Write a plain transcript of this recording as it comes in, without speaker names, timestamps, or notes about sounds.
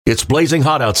It's blazing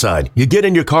hot outside. You get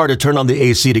in your car to turn on the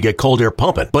AC to get cold air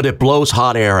pumping, but it blows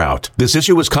hot air out. This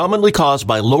issue is commonly caused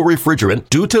by low refrigerant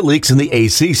due to leaks in the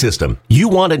AC system. You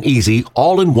want an easy,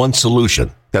 all-in-one solution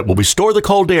that will restore the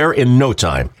cold air in no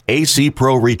time. AC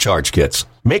Pro Recharge Kits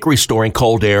make restoring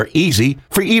cold air easy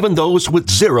for even those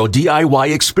with zero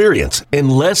DIY experience in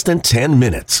less than 10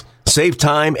 minutes. Save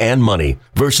time and money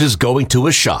versus going to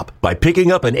a shop by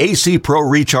picking up an AC Pro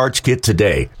Recharge Kit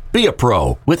today. Be a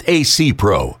pro with AC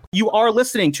Pro. You are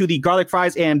listening to the Garlic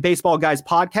Fries and Baseball Guys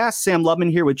podcast. Sam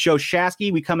Lubman here with Joe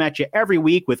Shasky. We come at you every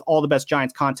week with all the best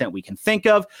Giants content we can think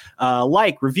of.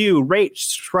 Like, review, rate,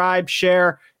 subscribe,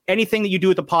 share. Anything that you do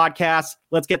with the podcast,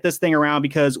 let's get this thing around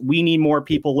because we need more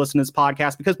people listening to this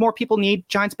podcast because more people need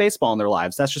Giants baseball in their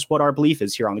lives. That's just what our belief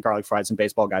is here on the Garlic Fries and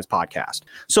Baseball Guys podcast.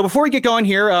 So before we get going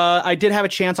here, I did have a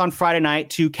chance on Friday night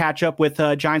to catch up with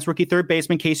Giants rookie third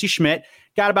baseman Casey Schmitt.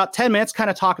 Got about 10 minutes, kind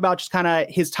of talk about just kind of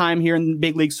his time here in the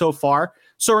big league so far.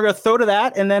 So we're going to throw to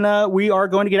that, and then we are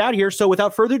going to get out of here. So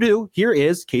without further ado, here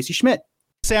is Casey Schmitt.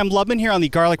 Sam Lubman here on the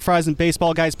Garlic Fries and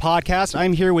Baseball Guys podcast.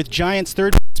 I'm here with Giants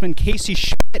third baseman Casey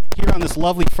Schmitt here on this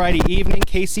lovely Friday evening.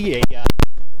 Casey, a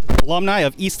alumni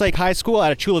of Eastlake High School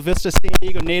out of Chula Vista, San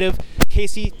Diego native.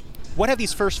 Casey, what have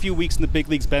these first few weeks in the big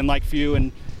leagues been like for you?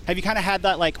 And have you kind of had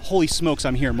that like, holy smokes,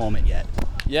 I'm here moment yet?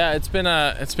 Yeah, it's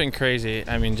been crazy.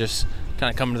 I mean, just kind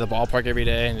of coming to the ballpark every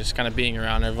day and just kind of being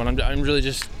around everyone. I'm really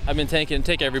just, I've been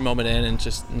take every moment in and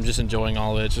I'm just enjoying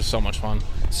all of it. It's just so much fun.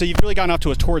 So you've really gotten off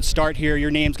to a torrid start here.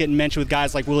 Your name's getting mentioned with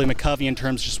guys like Willie McCovey in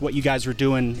terms of just what you guys were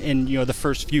doing in the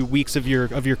first few weeks of your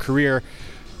career.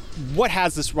 What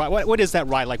has this ride? What is that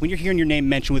ride like when you're hearing your name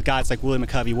mentioned with guys like Willie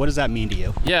McCovey? What does that mean to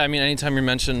you? Yeah, I mean, anytime you're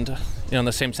mentioned, in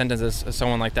the same sentence as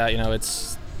someone like that,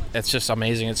 it's just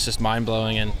amazing. It's just mind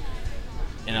blowing, and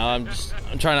I'm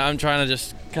trying to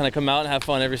just kind of come out and have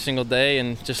fun every single day,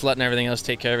 and just letting everything else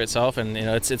take care of itself. And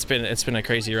it's been a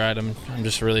crazy ride. I'm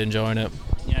just really enjoying it.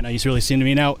 Yeah, no, you really seem to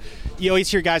me. Now, you always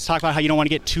hear guys talk about how you don't want to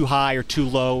get too high or too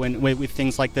low, and with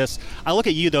things like this. I look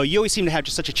at you though. You always seem to have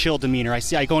just such a chill demeanor.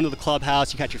 I go into the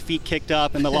clubhouse. You got your feet kicked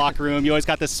up in the locker room. You always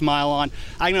got this smile on.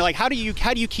 How do you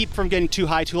keep from getting too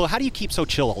high, too low? How do you keep so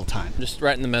chill all the time? Just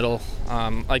right in the middle.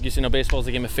 Like you see, baseball is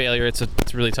a game of failure. It's a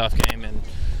really tough game, and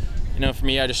for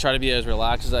me, I just try to be as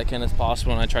relaxed as I can as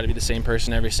possible, and I try to be the same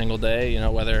person every single day,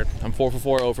 whether I'm 4 for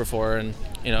 4, 0 for 4, and,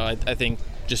 I think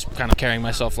just kind of carrying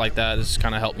myself like that has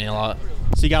kind of helped me a lot.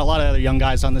 So you got a lot of other young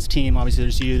guys on this team. Obviously,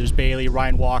 there's you, there's Bailey,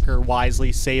 Ryan Walker,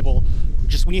 Wisely, Sable.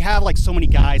 Just when you have, so many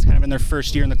guys kind of in their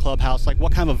first year in the clubhouse,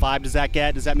 what kind of a vibe does that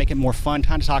get? Does that make it more fun?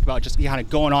 Kind of talk about just kind of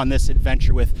going on this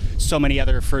adventure with so many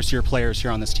other first-year players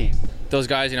here on this team. Those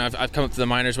guys, I've come up to the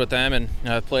minors with them, and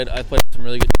I've played some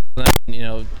really good games with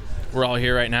them, we're all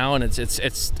here right now, and it's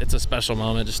a special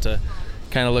moment just to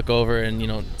kind of look over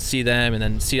and see them, and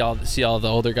then see all the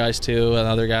older guys too and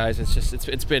other guys.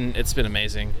 It's been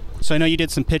amazing. So I know you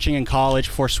did some pitching in college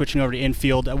before switching over to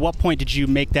infield. At what point did you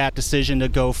make that decision to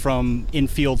go from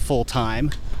infield full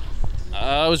time?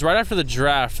 It was right after the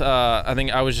draft. I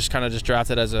think I was just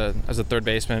drafted as a third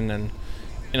baseman,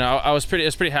 and I was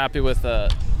pretty happy with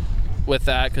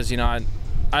that because I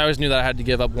always knew that I had to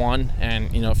give up one,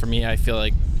 and for me, I feel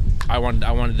like I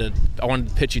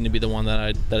wanted pitching to be the one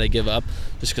that I give up,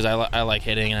 just because I like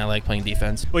hitting and I like playing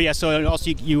defense. Well, yeah. So also,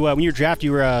 you when you were drafted,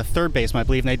 you were a third baseman, I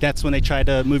believe, and that's when they tried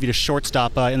to move you to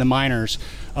shortstop in the minors.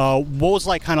 What was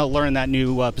like kind of learning that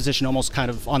new position almost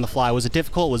kind of on the fly? Was it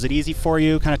difficult? Was it easy for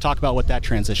you? Kind of talk about what that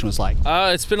transition was like.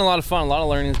 It's been a lot of fun. A lot of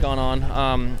learning has gone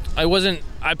on.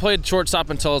 I played shortstop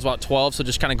until I was about 12, so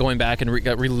just kind of going back and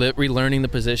relearning the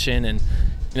position, and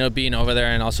being over there,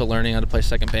 and also learning how to play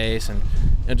second base, and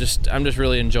I'm just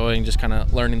really enjoying just kind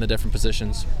of learning the different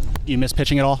positions. You miss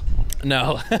pitching at all?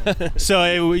 No.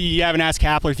 So you haven't asked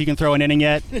Kapler if you can throw an inning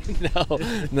yet?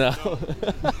 No.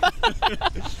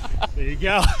 There you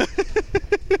go.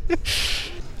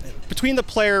 Between the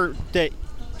player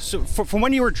from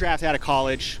when you were drafted out of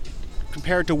college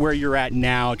compared to where you're at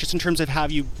now, just in terms of how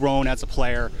you've grown as a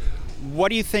player, what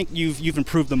do you think you've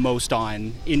improved the most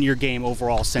on in your game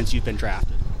overall since you've been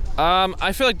drafted?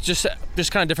 I feel like just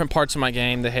kind of different parts of my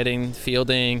game, the hitting,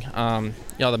 fielding,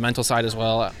 the mental side as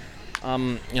well.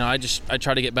 I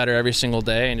try to get better every single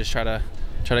day and just try to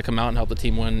come out and help the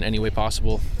team win any way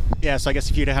possible. Yeah, so I guess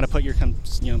if you had to put your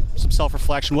some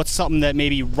self-reflection, what's something that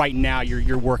maybe right now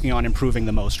you're working on improving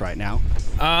the most right now?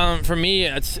 For me,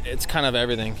 it's kind of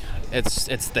everything.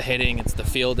 It's the hitting, it's the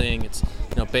fielding, it's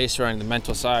base running, the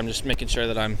mental side. I'm just making sure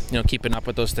that I'm keeping up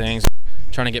with those things,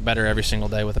 trying to get better every single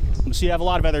day with it. So you have a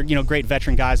lot of other great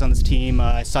veteran guys on this team.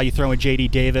 I saw you throwing J.D.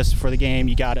 Davis for the game.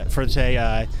 You got it for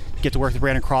today. get to work with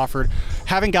Brandon Crawford.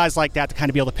 Having guys like that to kind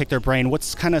of be able to pick their brain,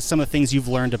 what's kind of some of the things you've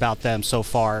learned about them so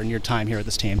far in your time here at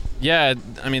this team? Yeah,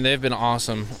 I mean, they've been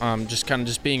awesome.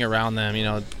 Just being around them,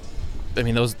 I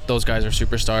mean, those guys are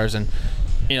superstars, and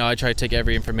I try to take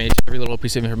every little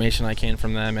piece of information I can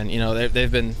from them, and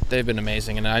they've been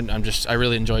amazing, and I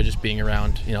really enjoy just being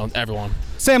around everyone.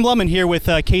 Sam Lubman here with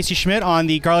Casey Schmitt on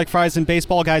the Garlic Fries and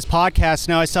Baseball Guys podcast.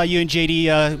 Now, I saw you and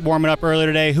JD warming up earlier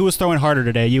today. Who was throwing harder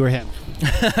today, you or him?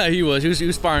 He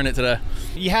was firing it today.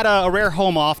 You had a rare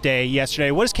home off day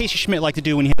yesterday. What does Casey Schmitt like to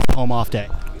do when he has a home off day?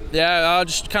 Yeah,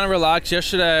 just kind of relax.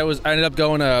 Yesterday, I ended up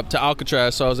going to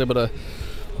Alcatraz, so I was able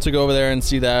to go over there and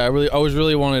see that. I always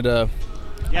really wanted to.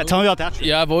 Yeah, tell me about that.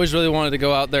 Yeah, I've always really wanted to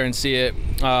go out there and see it.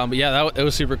 But yeah, it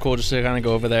was super cool just to kind of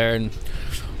go over there and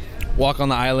walk on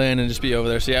the island and just be over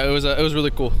there. So yeah, it was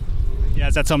really cool. Yeah,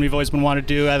 is that something you've always been wanting to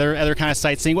do? Other kind of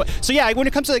sightseeing? So yeah, when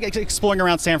it comes to exploring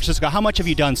around San Francisco, how much have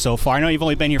you done so far? I know you've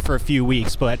only been here for a few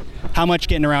weeks, but how much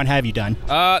getting around have you done?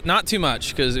 Not too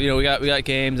much, because we got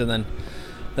games, and then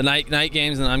the night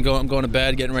games, and I'm going to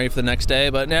bed, getting ready for the next day.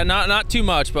 But not too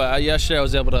much. But yesterday I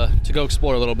was able to go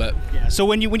explore a little bit. Yeah. So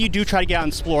when you do try to get out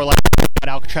and explore, like at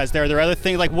Alcatraz, are there other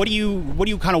things like what do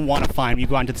you kind of want to find when you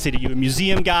go out into the city? Are you a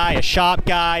museum guy, a shop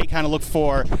guy? You kind of look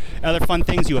for other fun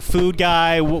things. You a food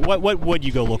guy? What would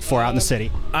you go look for out in the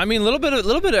city? I mean, a little bit of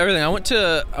everything. I went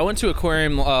to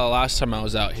aquarium last time I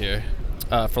was out here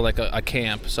for like a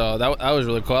camp, so that was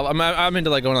really cool. I'm into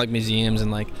like going to like museums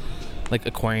and like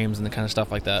aquariums and the kind of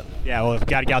stuff like that. Yeah, well, we've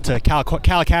got to get out to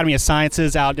Cal Academy of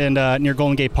Sciences out in near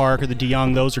Golden Gate Park or the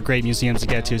DeYoung. Those are great museums to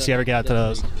get to. So you ever get out to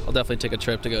those? I'll definitely take a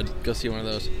trip to go see one of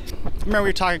those. Remember we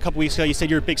were talking a couple weeks ago. You said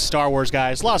you're a big Star Wars guy.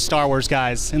 There's a lot of Star Wars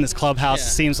guys in this clubhouse. Yeah. It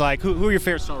seems like. Who are your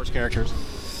favorite Star Wars characters?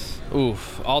 Ooh,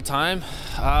 all time.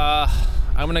 I'm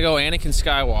gonna go Anakin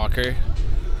Skywalker.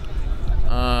 A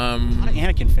lot of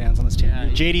Anakin fans on this team. Yeah,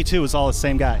 JD too is all the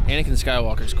same guy. Anakin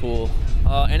Skywalker's cool.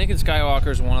 Anakin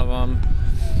Skywalker's one of them.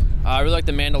 I really like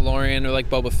the Mandalorian. I really like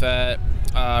Boba Fett.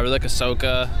 I really like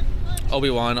Ahsoka.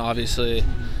 Obi-Wan, obviously.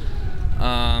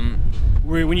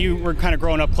 When you were kind of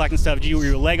growing up collecting stuff, were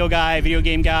you a Lego guy, video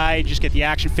game guy? Did you just get the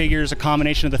action figures, a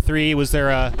combination of the three? Was there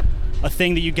a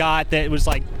thing that you got that was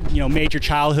like, made your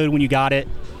childhood when you got it?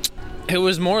 It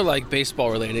was more like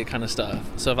baseball related kind of stuff.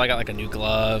 So if I got like a new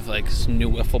glove, like some new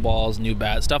wiffle balls, new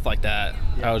bat, stuff like that,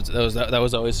 yeah. that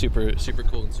was always super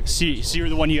cool. And so you were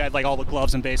the one you had like all the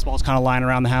gloves and baseballs kind of lying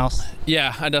around the house?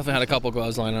 Yeah, I definitely had a couple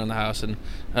gloves lying around the house, and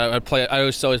I always play a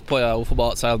wiffle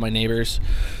ball outside with my neighbors.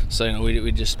 So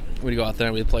we'd go out there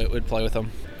and we'd play with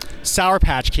them. Sour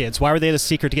Patch Kids. Why were they the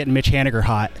secret to getting Mitch Haniger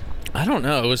hot? I don't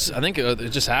know. I think it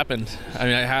just happened. I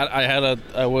mean,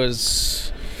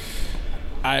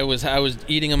 I was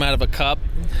eating them out of a cup,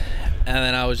 and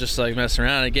then I was just like messing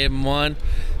around. I gave him one.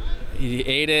 He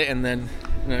ate it, and then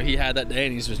he had that day,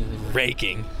 and he's just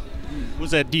raking.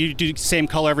 Do you do the same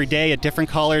color every day? A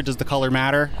different color? Does the color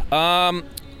matter?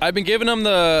 I've been giving him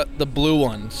the blue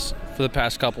ones for the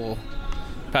past couple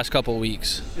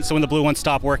weeks. And so when the blue ones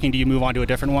stop working, do you move on to a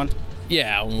different one?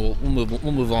 Yeah, we'll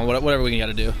move on. Whatever we got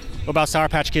to do. What about Sour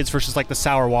Patch Kids versus like the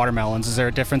sour watermelons? Is there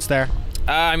a difference there?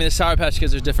 I mean, the Sour Patch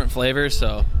Kids are different flavors,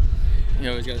 so you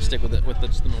always got to stick with the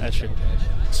normal. That's true.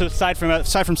 So aside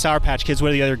from Sour Patch Kids, what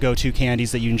are the other go-to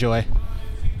candies that you enjoy,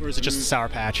 or is it just the Sour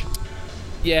Patch?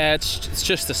 Yeah, it's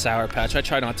just the Sour Patch. I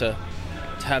try not to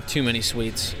have too many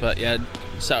sweets, but yeah,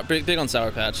 big on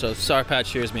Sour Patch. So Sour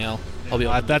Patch, here's me. I'll be.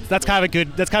 That's kind of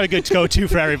a good go-to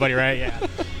for everybody, right?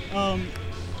 Yeah.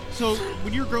 So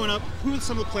when you were growing up, who are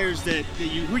some of the players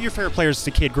who are your favorite players as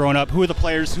a kid growing up? Who's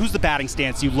the batting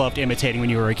stance you loved imitating when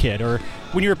you were a kid? Or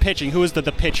when you were pitching, who was the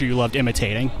pitcher you loved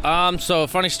imitating? So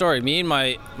funny story, me and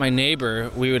my neighbor,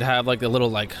 we would have like a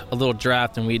little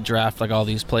draft, and we'd draft like all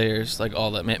these players, like all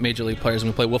the major league players,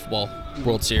 and we play wiffle ball,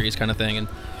 World Series kind of thing, and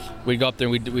we'd go up there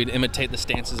and we'd imitate the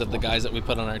stances of the guys that we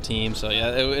put on our team. So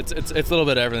yeah, it's a little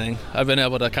bit of everything. I've been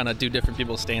able to kind of do different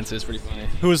people's stances. Pretty funny.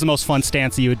 Who was the most fun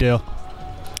stance that you would do?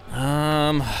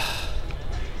 I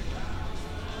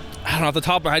don't know off the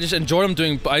top, but I just enjoyed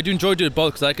I do enjoy doing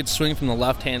both because I could swing from the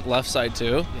left side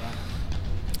too. Yeah.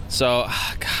 So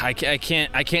I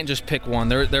can't just pick one.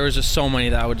 There was just so many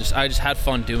that I just had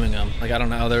fun doing them. Like I don't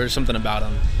know, there was something about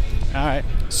them. All right.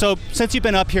 So since you've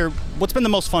been up here, what's been the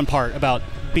most fun part about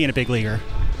being a big leaguer?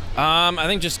 I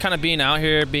think just kind of being out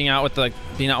here, being out with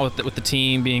the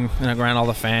team, being around all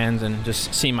the fans, and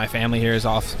just seeing my family here is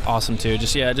awesome too.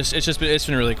 It's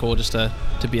been really cool just to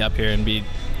be up here and be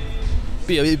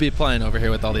be playing over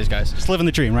here with all these guys. Just living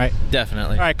the dream, right?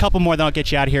 Definitely. All right, a couple more, then I'll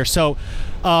get you out of here. So,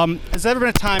 has there ever been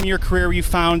a time in your career where you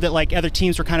found that like other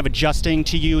teams were kind of adjusting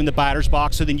to you in the batter's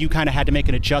box, so then you kind of had to make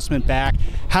an adjustment back?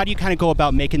 How do you kind of go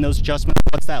about making those adjustments?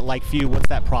 What's that like for you? What's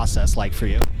that process like for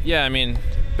you? Yeah, I mean,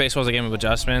 baseball's a game of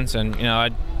adjustments, and I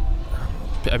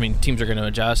mean, teams are going to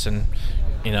adjust, and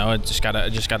just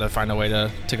gotta find a way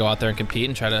to go out there and compete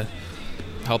and try to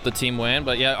help the team win.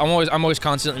 But yeah, I'm always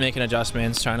constantly making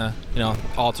adjustments, trying to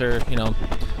alter,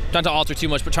 not to alter too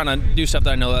much, but trying to do stuff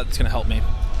that I know that's going to help me.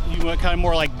 You want kind of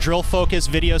more like drill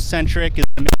focused, video centric?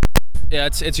 Yeah,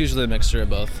 it's usually a mixture of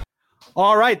both.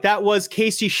 All right, that was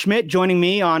Casey Schmitt joining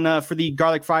me on for the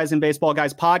Garlic Fries and Baseball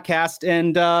Guys podcast,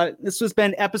 and this has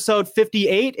been episode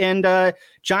 58. And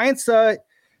Giants go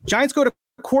to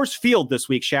Coors Field this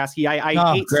week, Shasky.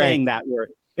 I hate saying that word.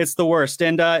 It's the worst.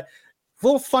 And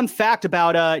little fun fact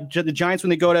about the Giants when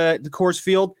they go to the Coors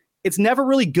Field, it's never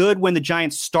really good when the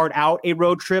Giants start out a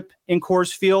road trip in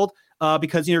Coors Field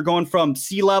because you're going from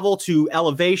sea level to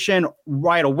elevation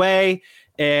right away,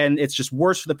 and it's just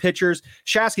worse for the pitchers.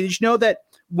 Shasky, did you know that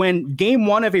when game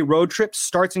one of a road trip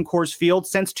starts in Coors Field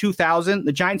since 2000,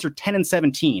 the Giants are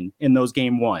 10-17 in those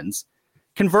game ones?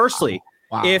 Conversely,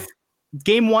 if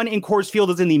game one in Coors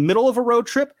Field is in the middle of a road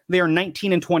trip, they are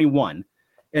 19-21.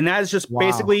 And that is just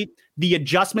basically the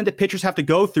adjustment that pitchers have to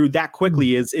go through that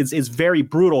quickly is very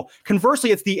brutal.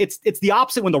 Conversely, it's the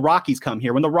opposite when the Rockies come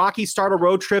here. When the Rockies start a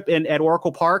road trip at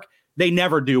Oracle Park, they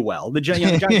never do well. The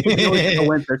Giants the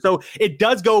winter. So it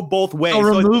does go both ways. So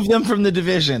remove them from the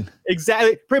division.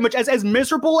 Exactly. Pretty much as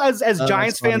miserable as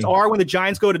Giants fans are when the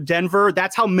Giants go to Denver,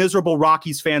 that's how miserable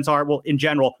Rockies fans are, well, in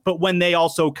general, but when they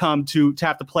also come to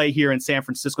have to play here in San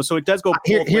Francisco. So it does go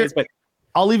both ways. But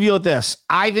I'll leave you with this.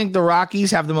 I think the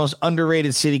Rockies have the most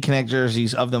underrated City Connect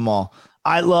jerseys of them all.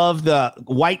 I love the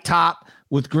white top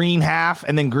with green half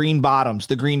and then green bottoms,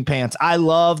 the green pants. I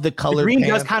love the colored green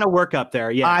pants. Does kind of work up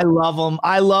there. Yeah. I love them.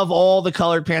 I love all the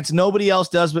colored pants. Nobody else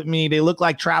does but me. They look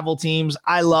like travel teams.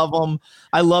 I love them.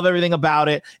 I love everything about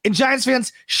it. And Giants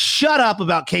fans, shut up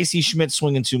about Casey Schmitt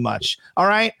swinging too much. All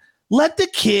right? Let the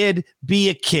kid be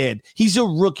a kid. He's a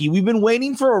rookie. We've been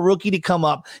waiting for a rookie to come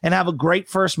up and have a great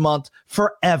first month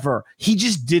forever. He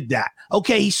just did that.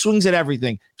 Okay, he swings at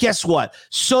everything. Guess what?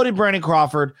 So did Brandon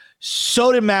Crawford.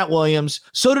 So did Matt Williams.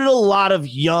 So did a lot of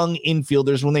young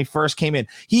infielders when they first came in.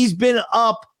 He's been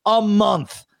up a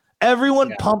month.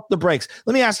 Everyone pumped the brakes.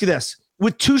 Let me ask you this.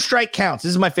 With 2 strike counts, this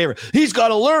is my favorite. He's got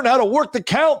to learn how to work the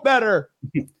count better.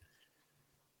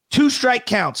 2 strike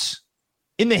counts.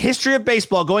 In the history of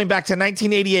baseball, going back to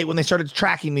 1988 when they started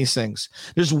tracking these things,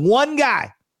 there's one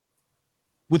guy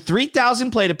with 3,000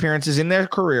 plate appearances in their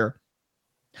career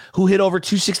who hit over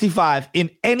 265 in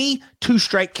any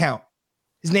 2-strike count.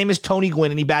 His name is Tony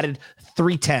Gwynn, and he batted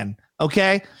 .310.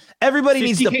 Okay? Everybody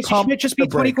needs to pump Schmitt just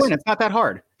beat Tony Gwynn. It's not that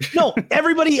hard. No,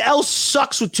 everybody else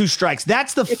sucks with 2 strikes.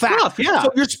 That's the fact. Tough, yeah.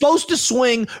 So you're supposed to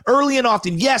swing early and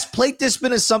often. Yes, plate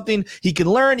discipline is something he can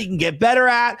learn. He can get better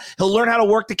at. He'll learn how to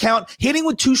work the count. Hitting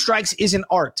with 2 strikes is an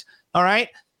art. All right?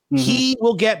 Mm-hmm. He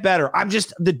will get better.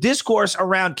 The discourse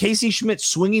around Casey Schmitt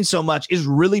swinging so much is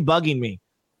really bugging me.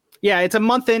 Yeah, it's a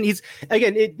month in.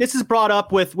 This is brought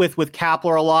up with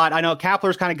Kapler a lot. I know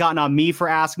Kapler's kind of gotten on me for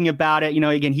asking about it.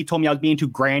 Again, he told me I was being too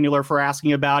granular for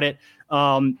asking about it.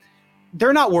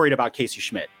 They're not worried about Casey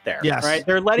Schmitt there. Yes. Right?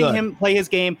 They're letting him play his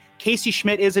game. Casey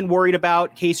Schmitt isn't worried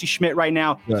about Casey Schmitt right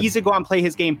now. Good. He's going to go out and play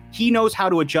his game. He knows how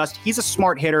to adjust. He's a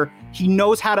smart hitter. He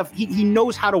knows how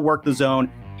to work the zone.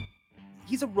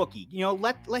 He's a rookie.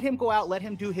 Let him go out, let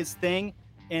him do his thing,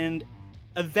 and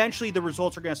eventually the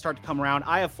results are going to start to come around.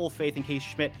 I have full faith in Casey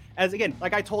Schmitt. As again,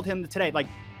 like I told him today, like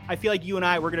I feel like you and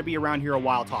I, we're going to be around here a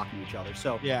while talking to each other.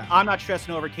 So yeah, I'm not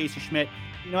stressing over Casey Schmitt.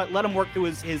 Let him work through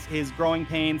his growing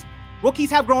pains. Rookies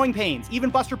have growing pains. Even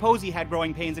Buster Posey had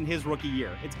growing pains in his rookie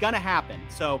year. It's going to happen.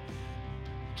 So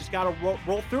just got to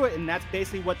roll through it. And that's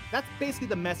basically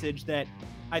the message that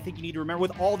I think you need to remember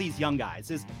with all these young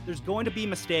guys is there's going to be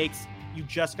mistakes. You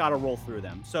just got to roll through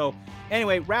them. So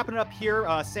anyway, wrapping it up here,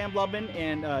 Sam Lubman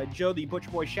and Joe, the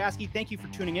Butcher Boy Shasky, thank you for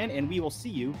tuning in, and we will see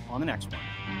you on the next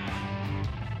one.